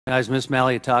Guys, Ms.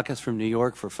 Malliotakis from New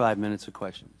York for 5 minutes of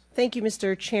questions. Thank you,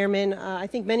 Mr. Chairman. I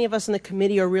think many of us in the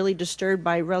committee are really disturbed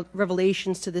by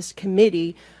revelations to this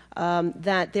committee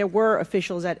that there were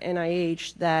officials at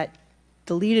NIH that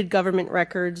deleted government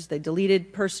records, they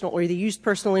deleted personal, or they used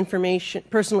personal information,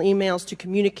 personal emails to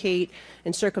communicate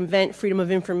and circumvent freedom of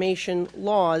information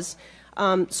laws.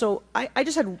 So I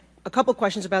just had a couple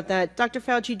questions about that. Dr.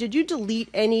 Fauci, did you delete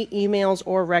any emails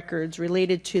or records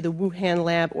related to the Wuhan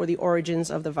lab or the origins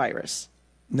of the virus?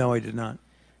 No, I did not.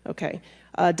 Okay.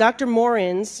 Dr.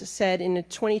 Morins said in a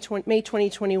May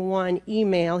 2021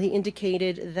 email, he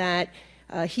indicated that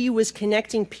he was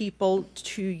connecting people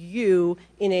to you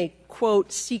in a,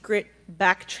 quote, secret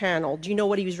back channel. Do you know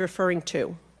what he was referring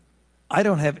to? I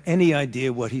don't have any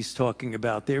idea what he's talking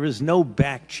about. There is no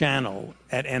back channel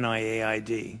at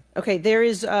NIAID. Okay, there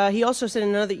is, he also said in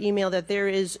another email that there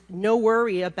is no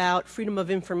worry about Freedom of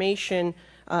Information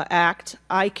Act.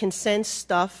 I can send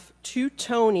stuff to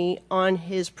Tony on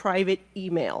his private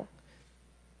email.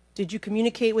 Did you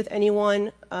communicate with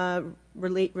anyone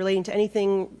relating to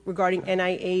anything regarding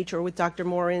NIH or with Dr.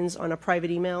 Morins on a private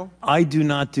email? I do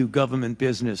not do government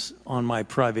business on my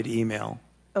private email.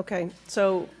 Okay,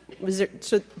 so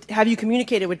have you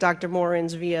communicated with Dr.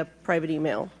 Morins via private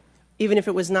email, even if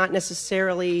it was not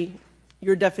necessarily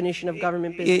your definition of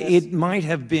government business? It might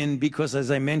have been because,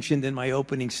 as I mentioned in my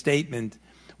opening statement,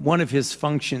 one of his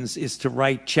functions is to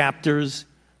write chapters,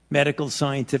 medical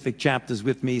scientific chapters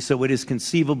with me, so it is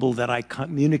conceivable that I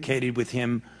communicated with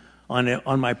him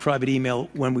on my private email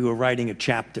when we were writing a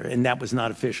chapter, and that was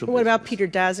not official business. What about Peter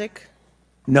Daszak?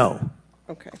 No.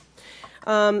 Okay.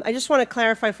 I just want to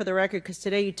clarify for the record, because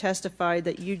today you testified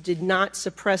that you did not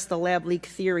suppress the lab leak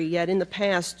theory, yet in the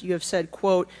past you have said,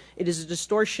 quote, it is a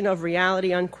distortion of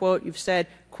reality, unquote. You've said,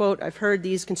 quote, I've heard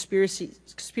these conspiracy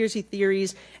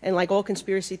theories, and like all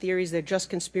conspiracy theories, they're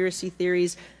just conspiracy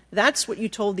theories. That's what you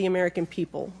told the American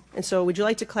people. And so would you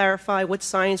like to clarify what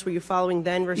science were you following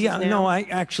then versus now? Yeah, no,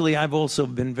 I've also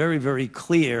been very, very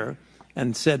clear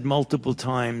and said multiple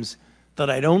times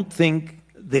that I don't think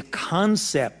the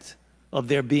concept of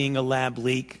there being a lab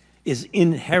leak is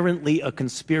inherently a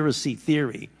conspiracy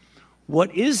theory.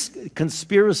 What is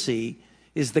conspiracy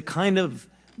is the kind of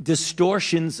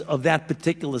distortions of that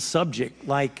particular subject,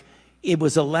 like it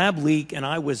was a lab leak and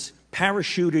I was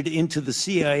parachuted into the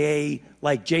CIA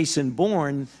like Jason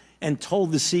Bourne and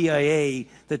told the CIA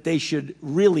that they should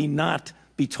really not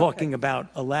be talking about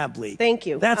a lab leak. Thank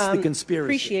you. That's the conspiracy.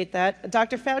 Appreciate that.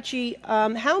 Dr. Fauci,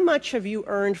 how much have you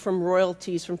earned from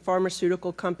royalties from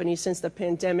pharmaceutical companies since the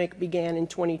pandemic began in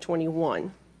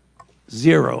 2021?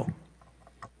 Zero.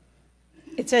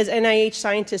 It says NIH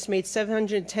scientists made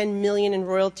 $710 million in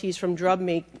royalties from drug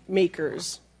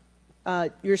makers.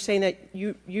 You're saying that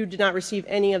you did not receive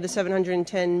any of the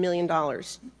 $710 million?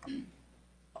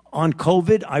 On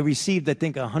COVID, I received, I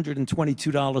think,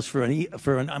 $122 for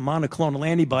a monoclonal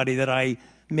antibody that I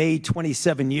made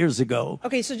 27 years ago.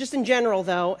 Okay, so just in general,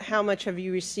 though, how much have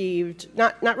you received,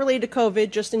 not related to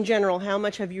COVID, just in general, how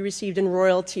much have you received in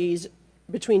royalties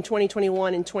between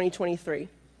 2021 and 2023?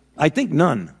 I think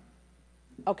none.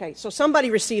 Okay, so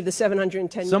somebody received the $710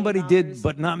 million. Somebody did,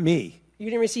 but not me. You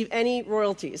didn't receive any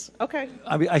royalties. Okay.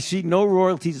 I see no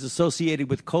royalties associated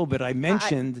with COVID. I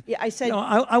mentioned. I said. No,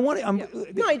 I want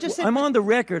to. No, I just said. I'm on the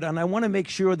record, and I want to make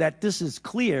sure that this is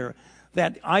clear.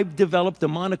 That I've developed a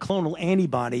monoclonal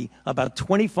antibody about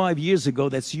 25 years ago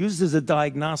that's used as a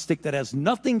diagnostic that has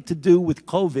nothing to do with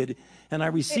COVID, and I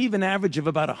receive an average of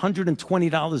about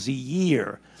 $120 a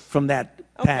year from that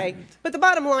patent. Okay, but the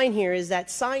bottom line here is that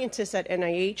scientists at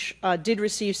NIH did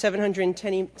receive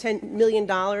 $710 million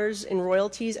in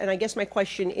royalties, and I guess my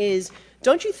question is,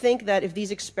 don't you think that if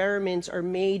these experiments are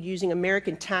made using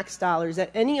American tax dollars, that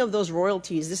any of those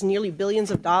royalties, this nearly billions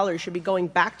of dollars, should be going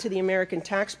back to the American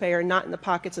taxpayer, not in the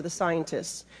pockets of the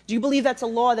scientists? Do you believe that's a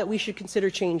law that we should consider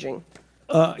changing?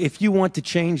 If you want to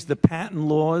change the patent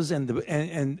laws and the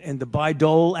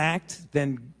Bayh-Dole Act,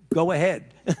 then go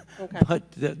ahead. Okay. But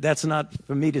that's not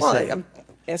for me to say. I'm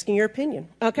asking your opinion.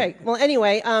 Okay. Well,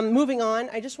 anyway, moving on,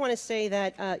 I just want to say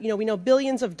that, we know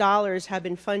billions of dollars have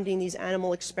been funding these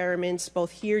animal experiments,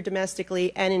 both here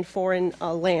domestically and in foreign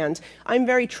land. I'm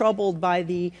very troubled by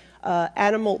the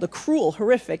cruel,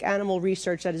 horrific animal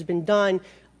research that has been done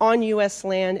on U.S.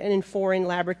 land and in foreign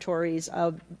laboratories.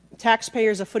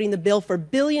 Taxpayers are footing the bill for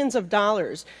billions of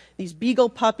dollars. These beagle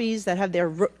puppies that have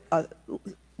their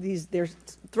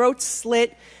throats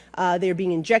slit, they're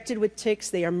being injected with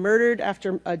ticks, they are murdered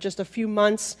after just a few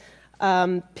months,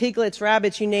 piglets,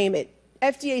 rabbits, you name it.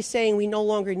 FDA is saying we no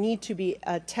longer need to be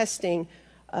testing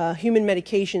human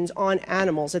medications on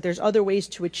animals, that there's other ways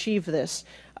to achieve this.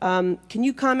 Can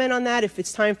you comment on that, if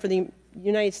it's time for the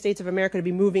United States of America to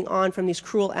be moving on from these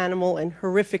cruel animal and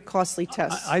horrific costly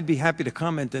tests? I'd be happy to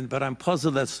comment, but I'm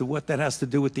puzzled as to what that has to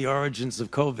do with the origins of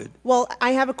COVID. Well,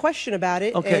 I have a question about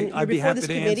it, Okay, and you're I'd be before happy this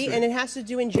to committee, answer and it. it has to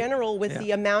do in general with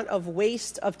the amount of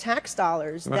waste of tax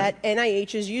dollars that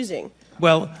NIH is using.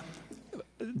 Well,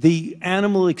 the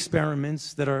animal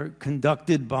experiments that are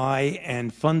conducted by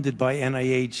and funded by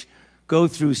NIH go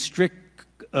through strict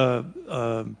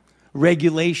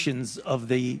regulations of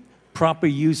the proper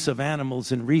use of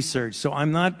animals in research. So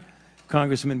I'm not,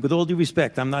 Congressman, with all due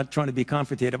respect, I'm not trying to be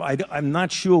confrontative. I'm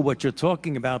not sure what you're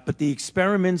talking about, but the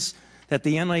experiments that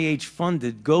the NIH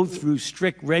funded go through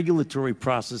strict regulatory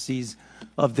processes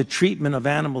of the treatment of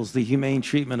animals, the humane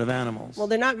treatment of animals. Well,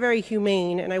 they're not very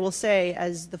humane, and I will say,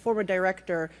 as the former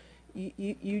director,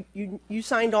 you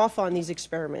signed off on these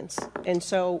experiments, and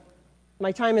so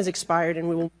my time has expired, and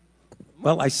we will.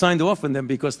 Well, I signed off on them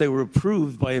because they were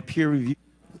approved by a peer review.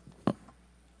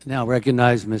 Now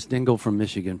recognize Ms. Dingell from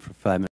Michigan for 5 minutes.